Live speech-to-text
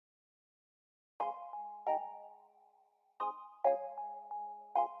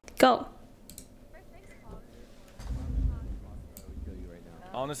Go.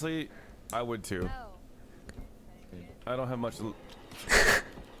 Honestly, I would too. I don't have much.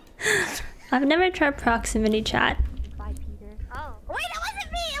 I've never tried proximity chat. Bye, Peter. Oh, wait, it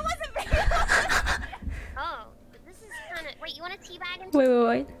wasn't me! It wasn't me! Oh, this is kind of. Wait, you want a teabag and.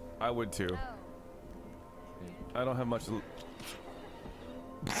 Wait. I would too. I don't have much. Oh,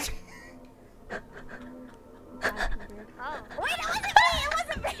 wait, it wasn't me! It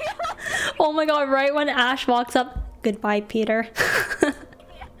wasn't me! Oh my god, right when Ash walks up, goodbye, Peter.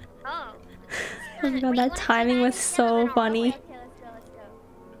 Oh. Oh my god, that timing was so funny. Okay, let's go.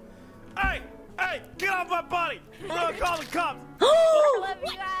 Hey! Hey! Get off my body! I'm gonna call the cops! I love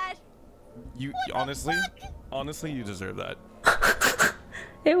you, Ash. You honestly, you deserve that.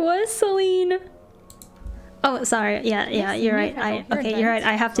 It was Celine. Oh, sorry. Yeah, you're right. Okay, you're right.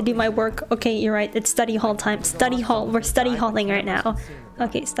 I have to do my work. Okay, you're right. It's study hall time. Study hall. We're study halling right now.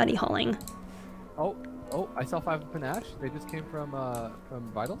 Okay, study halling. Oh, I saw 5 up in Ash. They just came from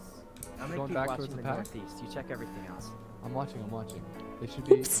Vitals. I'm going back towards the pack. northeast. You check everything else. I'm watching. They should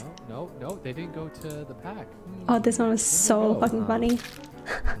be. Oops. No, they didn't go to the pack. Oh, this one was so fucking funny.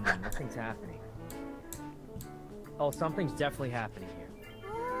 Nothing's happening. Oh, something's definitely happening here.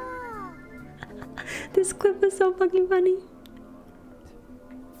 This clip was so fucking funny.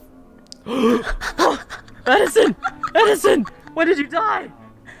 Edison! When did you die?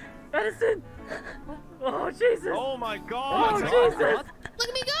 Edison! Oh, Jesus! Oh my god! Oh, Jesus! Look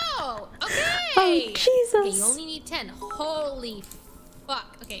at me go! Okay! Oh, Jesus! Okay, you only need 10. Holy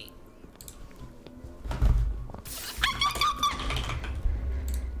fuck. Okay.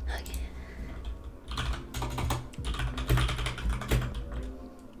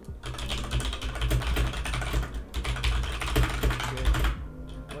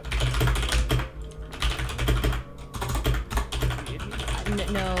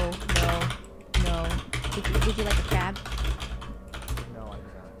 No. Would you like a crab? No, I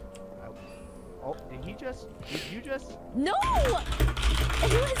don't. Oh, did you just? No!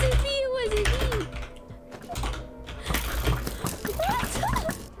 It wasn't me, it wasn't me! What?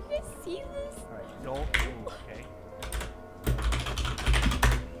 Did you see this? Alright, don't move, okay?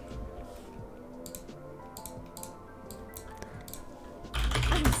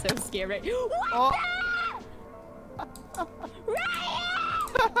 I'm so scared right now. What?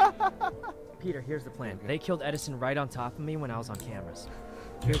 Peter, here's the plan. They killed Edison right on top of me when I was on cameras.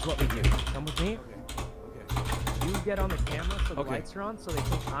 Here's what we do. Come with me. Okay. You get on the camera so the lights are on so they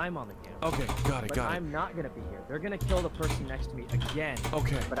think I'm on the camera. Okay, got it, But got it. I'm not gonna be here. They're gonna kill the person next to me again.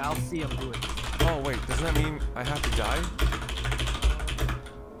 Okay. But I'll see them do it. Oh wait, doesn't that mean I have to die?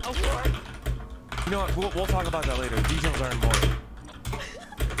 Oh, what? You know what? We'll talk about that later. Details are important.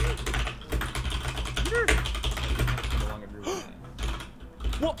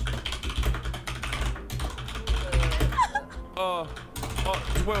 What?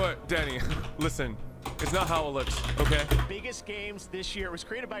 Wait, Danny. Listen, it's not how it looks, okay? Biggest games this year. It was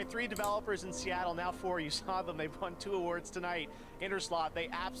created by 3 developers in Seattle, now 4. You saw them. They've won 2 awards tonight. Interslot, they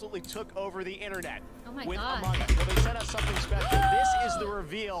absolutely took over the internet. Oh my with God. Among Us. Well, they sent us something special. This is the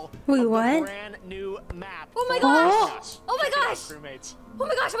reveal Wait, of what? the brand new map. Oh my for gosh! Among Us. Oh my Check it out, gosh! crewmates. Oh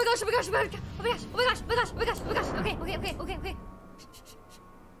my gosh, oh my gosh, oh my gosh, oh my gosh, oh my gosh, oh my gosh, oh my gosh, oh my gosh, oh my gosh. Okay.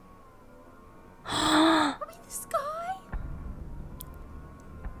 Are we the sky?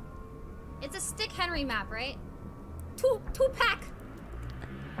 It's a Stick Henry map, right? Two pack.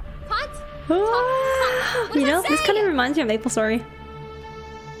 Punt? What You does know, it this say? kind of reminds me of Maple Story.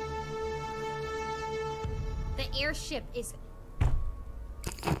 The airship is.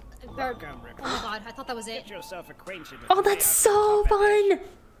 Welcome, Oh my god, I thought that was it. Get yourself acquainted with Oh, the that's layout so of the top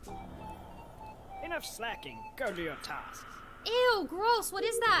fun! Enough slacking. Go to your tasks. Ew, gross, what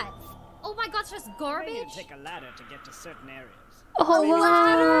is that? Oh my god, it's just You garbage? need to take a ladder to get to certain areas. Oh,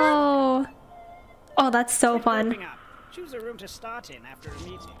 wow! Oh, that's so fun. Grouping up. Choose a room to start in after a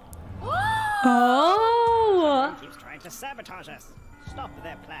meeting. Oh! Keeps trying to sabotage us. Stop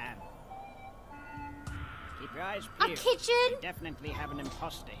their plan. Keep your eyes A peeled. kitchen? We definitely have an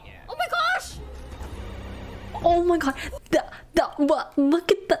imposter here. Oh my gosh! Oh my god. What?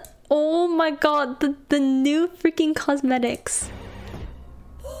 Look at the. Oh my god. The new freaking cosmetics.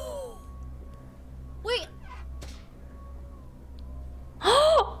 Wait,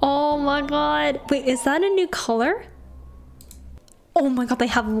 Oh my god. Wait, is that a new color? Oh my god, they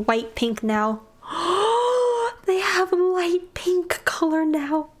have light pink now. They have light pink color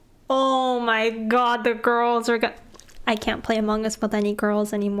now. Oh my god, the girls are I can't play Among Us with any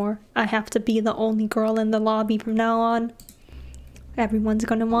girls anymore. I have to be the only girl in the lobby from now on. Everyone's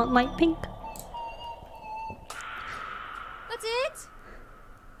gonna want light pink. that's it?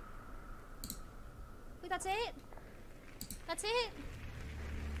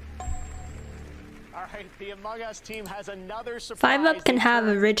 right, the Among Us team has another surprise. 5 Up can have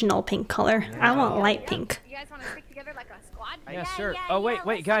original pink color. I want light pink. You guys want to stick together like a squad? Yeah, sure. Oh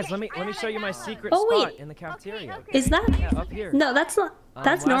wait, guys, let me show you my secret Oh, wait. spot in the cafeteria. Okay. Is that? Yeah, up here. No, that's not.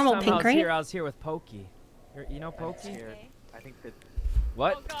 That's Last normal time pink, right? I was here with Pokey. You know Pokey? I think that.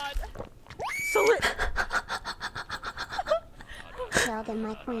 What? Oh god. Killed in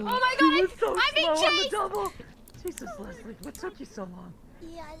my queen. Oh my god, I'm being chased! double. Jesus, Leslie, what took you so long?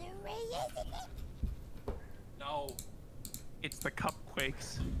 The other way, isn't it? No, it's the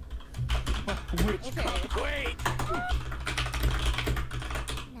cupquakes. Which cupquake?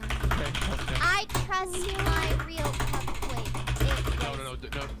 I trust my real cupquake.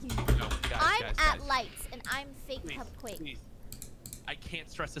 No, I'm guys, at lights and I'm fake cupquake. Please. I can't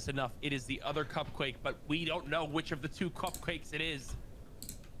stress this enough. It is the other cupquake, but we don't know which of the two cupquakes it is.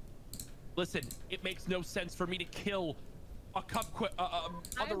 Listen, it makes no sense for me to kill a cupquake on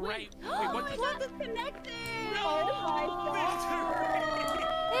the right. Wait, what? What is connected? It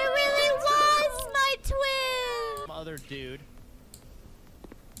really was my twin! Other dude.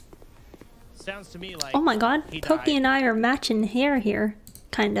 Sounds to me like. Oh my god, he Pokey died. and I are matching hair here.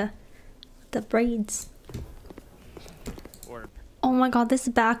 Kinda. The braids. Or Oh my god, this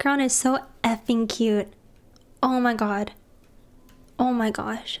background is so effing cute. Oh my god. Oh my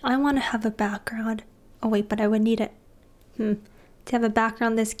gosh. I want to have a background. Oh wait, but I would need it. To have a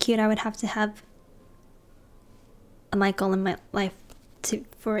background this cute, I would have to have a Michael in my life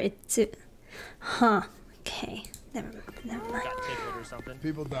for it to... Huh. Okay. Never mind. got tickled or something.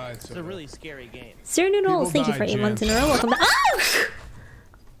 People died. It's a really scary game. Sir Noodles, thank you People for 8 died, months in a row. Welcome back. Ah!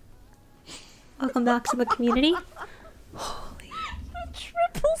 Welcome back to the community. Holy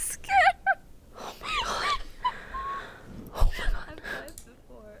triple scare. Oh my god. Oh my god. I've died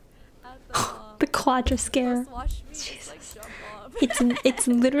before. At The quadra scare. watch me just like jump off. It's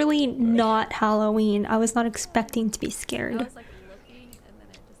literally not Halloween. I was not expecting to be I scared. was like looking and then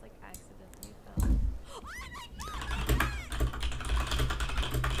it just like accidentally fell.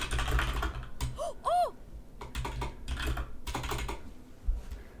 Oh!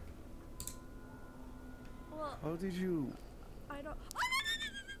 Well, How did you? I don't.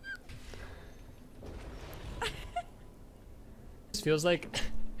 This feels like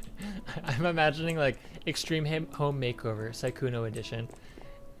I'm imagining like Extreme Home Makeover, Saikuno edition,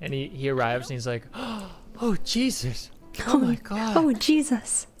 and he arrives and he's like, "Oh Jesus! Oh my God! Oh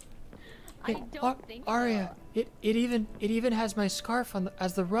Jesus. I don't think so. Arya, it even has my scarf on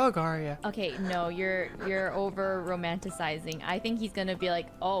as the rug, Arya." Okay, no, you're over romanticizing. I think he's gonna be like,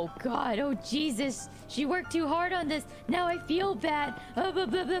 oh God, oh Jesus, she worked too hard on this. Now I feel bad. Blah, blah,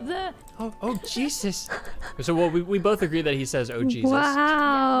 blah, blah. Oh Jesus! So well, we both agree that he says, "Oh Jesus,"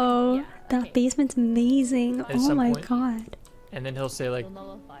 Wow. Yeah, That okay. basement's amazing. At Oh some my point- god. and then he'll say like, You'll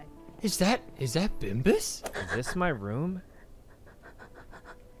nullify. "Is that Bimbus?" Is this my room?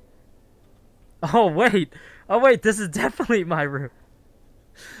 Oh wait, this is definitely my room.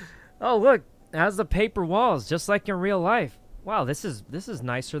 Oh look, it has the paper walls just like in real life. Wow, this is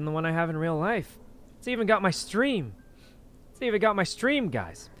nicer than the one I have in real life. It's even got my stream. It's even got my stream,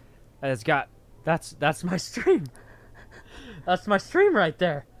 guys. That's my stream. That's my stream right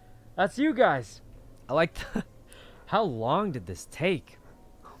there. That's you guys. I like how long did this take?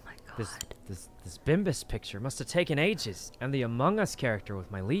 Oh my god. This Bimbus picture must have taken ages. And the Among Us character with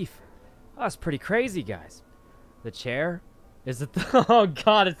my leaf. Oh, that's pretty crazy, guys. The chair? Is it the... Oh,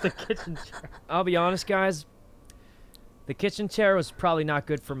 God, it's the kitchen chair. I'll be honest, guys. The kitchen chair was probably not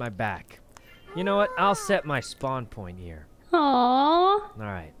good for my back. You know what? I'll set my spawn point here. Aww. All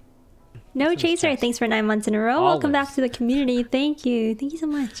right. No Chaser, thanks for 9 months in a row. Welcome back to the community. Thank you. Thank you so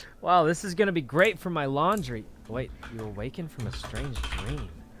much. Wow, this is going to be great for my laundry. Wait, you awakened from a strange dream.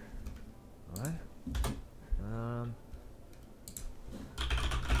 What?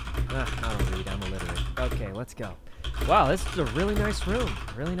 I don't read, I'm illiterate. Okay, let's go. Wow, this is a really nice room.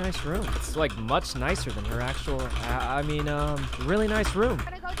 Really nice room. It's like much nicer than her actual, really nice room.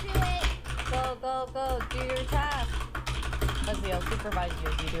 I'm gonna go do it. Go, do your task. Leslie, I'll supervise you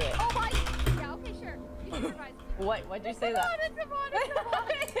as you do it. Oh my. Yeah, okay, sure. You supervise me. Why'd you say that? It's Savon.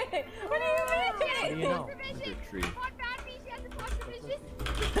 What do you mean? You know. Savon bad me. She has a crush for bitches.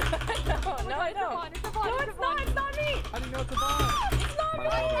 No, I don't. It's Savon. No, it's not. It's not me. How do you know it's a bot? It's not me.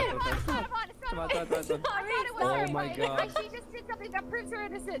 It's not Savon. It's not me. I thought it was her. Oh my God. She just did something that proves her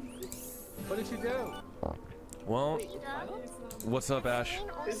innocence. What did she do? Well, what's up, Ash?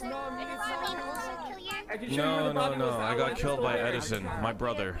 It's not me. I can show you No, where the body was. I got killed by Edison, my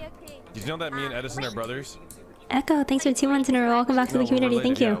brother. Did you know that me and Edison are brothers? Echo, thanks for 2 months in a row. Welcome back to the we're community.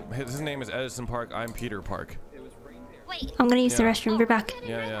 Thank related, you. yeah. His name is Edison Park. I'm Peter Park. Wait. I'm gonna use the Yeah. restroom. Be back.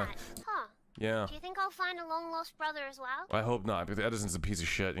 Yeah. Yeah. Do you think I'll find a long-lost brother as well? I hope not, because Edison's a piece of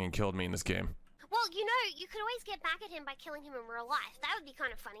shit and he killed me in this game. Well, you know, you could always get back at him by killing him in real life. That would be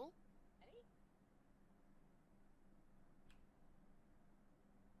kind of funny.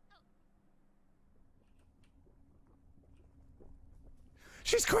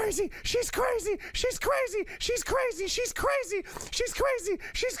 She's crazy! She's crazy! She's crazy! She's crazy! She's crazy! She's crazy!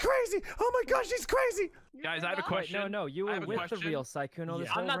 She's crazy! Oh my gosh, she's crazy! Guys, I have a question. No, you I were have a with the question. real Sykkuno this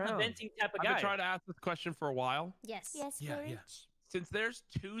whole I'm not round. the venting type of I've guy. been trying to ask this question for a while. Yes. Yes, Courage. Since there's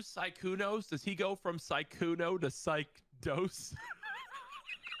 2 Sykkunos, does he go from Sykkuno to Psych-Dose?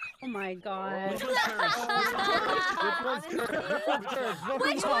 Oh my god. Which one's courage?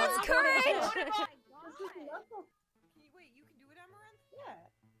 Which one's courage? Wait, you can do it, Amaranth? Yeah.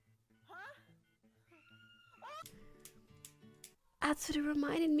 Huh? That's what it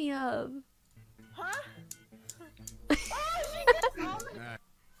reminded me of. Huh?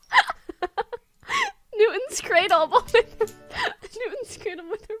 Newton's cradle Newton's cradle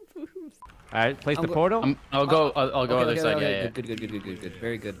with her boobs. Alright, place the portal. I'll go other side. Okay, Yeah. Good.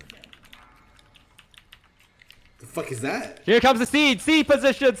 Very good. The fuck is that? Here comes the seed! Seed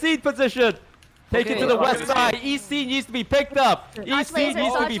position! Take it to the west side. East seed needs to be picked up. East seed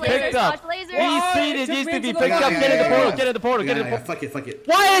needs to be picked up. East seed needs to be picked up. Get in the portal. Get in the portal. Get in the portal. Fuck it.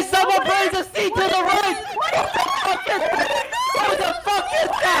 Why is someone bringing the seed to the right? What the fuck is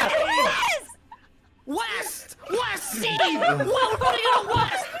that? West seed! We're putting it on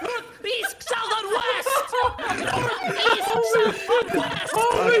west! North, east, south, and west! North, east, south, and west!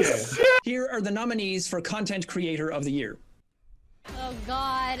 Holy shit! Here are the nominees for Content Creator of the Year. Oh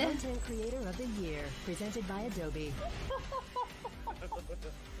god. Content Creator of the Year, presented by Adobe.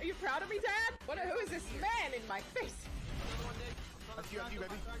 Are you proud of me, Dad? Who is this man in my face?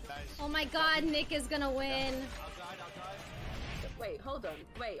 Oh my god, Nick is gonna win. Wait, hold on.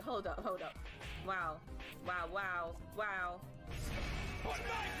 Hold up. Wow. Put my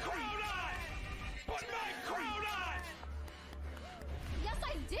crown on! Put my crown on! Yes,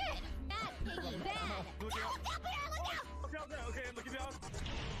 I did. Bad, Piggy, bad. Look out there, okay, I'm looking down.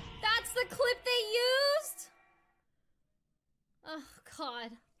 That's the clip they used. Oh god.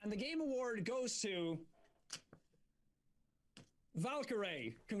 And the game award goes to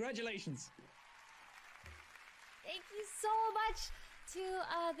Valkyrie. Congratulations. Thank you so much to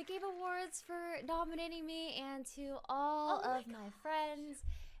the Game Awards for nominating me, and to all of my friends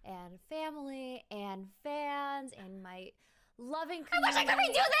and family and fans and my loving community. I wish I could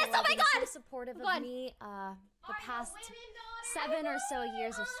redo this! for Oh my being god! So supportive of me the past 7 or so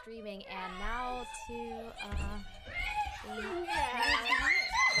years of streaming, and now to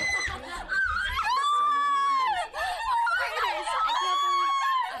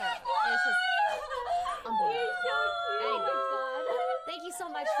thank you so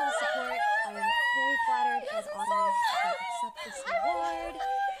much for the support. I am very flattered and honored to accept this award.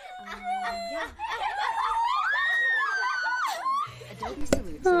 Adobe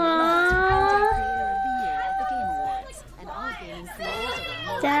salutes the Content Creator of the Year at the Game Awards, and all gaming creators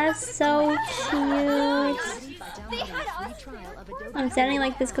around the That's so cute. I'm standing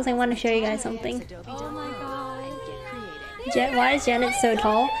like this because I want to show you guys something. Oh my god. Why is Janet so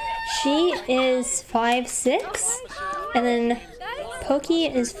tall? She is 5'6", and then Pokey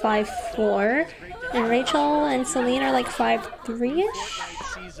is 5'4", and Rachel and Celine are like 5'3"-ish?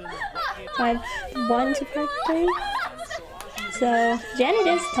 5'1" to 5'3". So Janet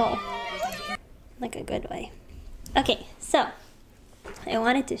is tall, like a good way. Okay, so I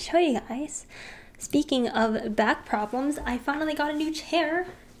wanted to show you guys. Speaking of back problems, I finally got a new chair.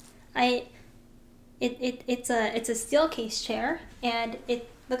 It's a steel case chair, and it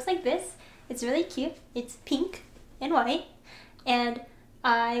looks like this. It's really cute. It's pink and white, and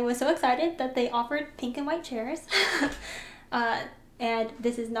I was so excited that they offered pink and white chairs. And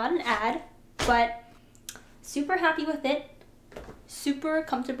this is not an ad, but super happy with it. Super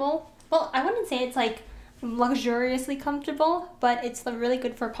comfortable. Well, I wouldn't say it's like luxuriously comfortable, but it's really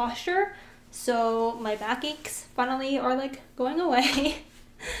good for posture. So my backaches finally are like going away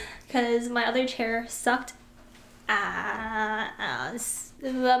because my other chair sucked ass.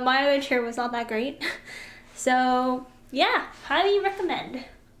 My other chair was not that great. So yeah, highly recommend.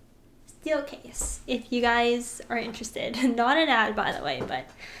 Steel case if you guys are interested. Not an ad, by the way, but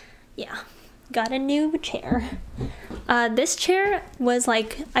yeah, got a new chair. This chair was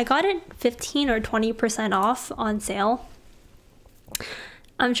like, I got it 15 or 20% off on sale.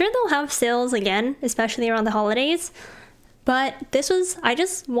 I'm sure they'll have sales again, especially around the holidays, but this was, I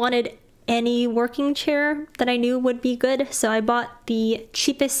just wanted any working chair that I knew would be good, so I bought the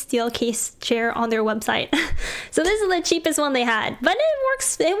cheapest steel case chair on their website. So this is the cheapest one they had, but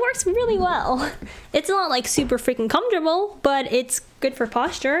it works really well. It's not like super freaking comfortable, but it's good for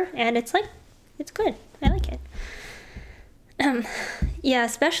posture, and it's good. I like it. Yeah,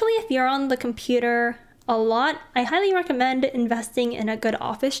 especially if you're on the computer a lot, I highly recommend investing in a good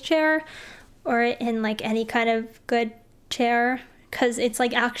office chair or in like any kind of good chair, because it's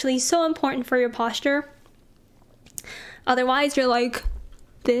like actually so important for your posture. Otherwise you're like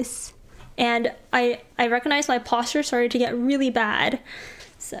this, and I recognize my posture started to get really bad.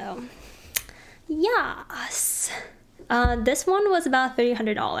 So yes, this one was about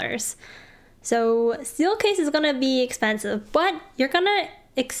 $300. So steel case is gonna be expensive, but you're gonna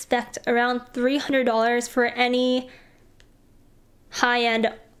expect around $300 for any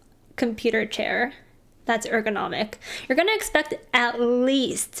high-end computer chair that's ergonomic. You're gonna expect at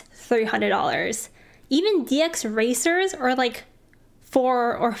least $300. Even DX racers are like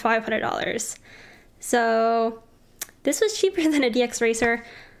 $400 or $500. So this was cheaper than a DX racer.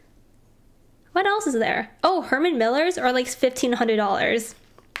 What else is there? Oh, Herman Miller's are like $1,500.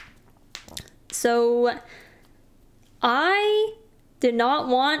 So I did not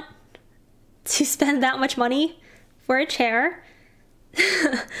want to spend that much money for a chair,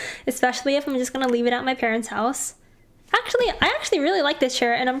 especially if I'm just gonna leave it at my parents' house. Actually, I actually really like this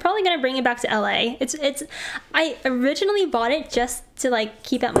chair, and I'm probably gonna bring it back to LA. I originally bought it just to like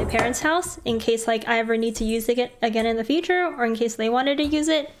keep at my parents' house in case like I ever need to use it again in the future, or in case they wanted to use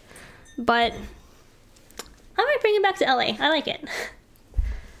it. But I might bring it back to LA. I like it.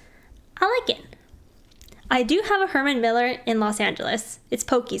 I like it. I do have a Herman Miller in Los Angeles. It's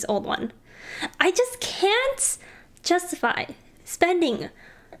Pokey's old one. I just can't justify spending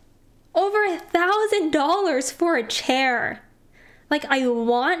over $1,000 for a chair. Like I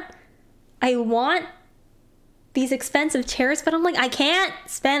want these expensive chairs, but I'm like, I can't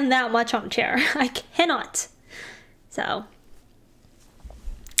spend that much on a chair. I cannot. So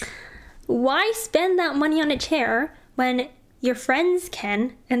why spend that money on a chair when your friends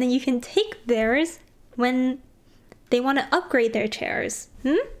can, and then you can take theirs when they want to upgrade their chairs?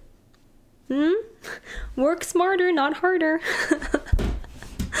 Work smarter, not harder.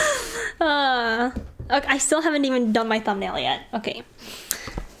 Okay, I still haven't even done my thumbnail yet. Okay.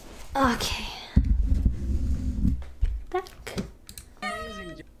 Back.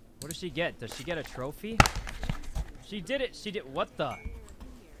 What does she get? Does she get a trophy? She did it. She did. What the?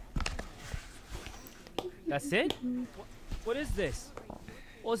 That's it? What is this?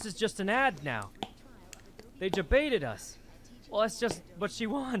 Well, this is just an ad now. They debated us. Well, that's just. But she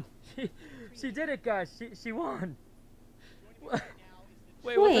won. She did it, guys. She won.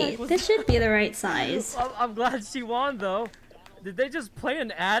 Wait, this should be the right size. I'm glad she won, though. Did they just play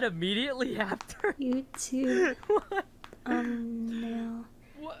an ad immediately after? YouTube. Nail.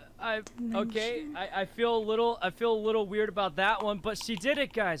 Okay. I feel a little weird about that one, but she did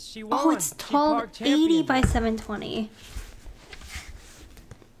it, guys. She won. Oh, it's 1280 by 720.